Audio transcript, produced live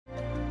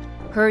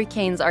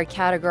Hurricanes are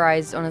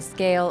categorized on a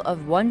scale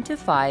of 1 to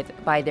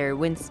 5 by their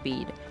wind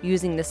speed,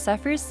 using the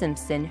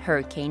Saffir-Simpson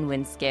Hurricane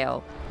Wind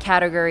Scale.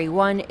 Category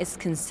 1 is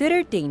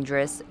considered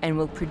dangerous and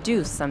will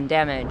produce some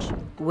damage.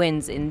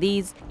 Winds in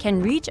these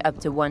can reach up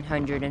to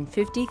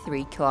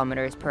 153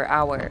 kilometers per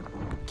hour.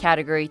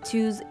 Category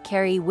 2s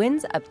carry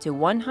winds up to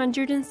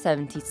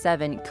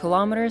 177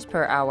 kilometers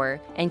per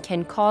hour and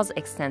can cause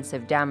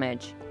extensive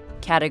damage.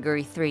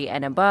 Category 3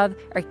 and above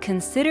are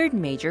considered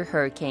major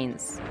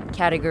hurricanes.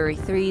 Category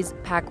 3s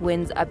pack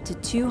winds up to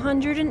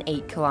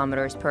 208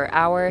 kilometers per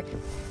hour,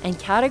 and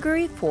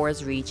Category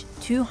 4s reach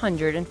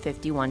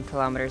 251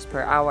 kilometers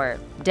per hour.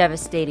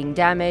 Devastating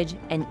damage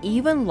and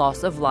even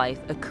loss of life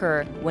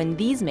occur when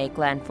these make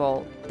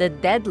landfall. The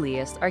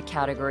deadliest are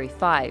Category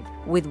 5,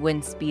 with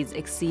wind speeds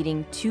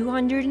exceeding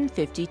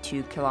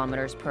 252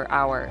 kilometers per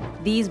hour.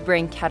 These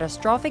bring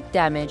catastrophic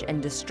damage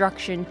and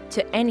destruction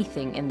to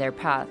anything in their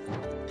path.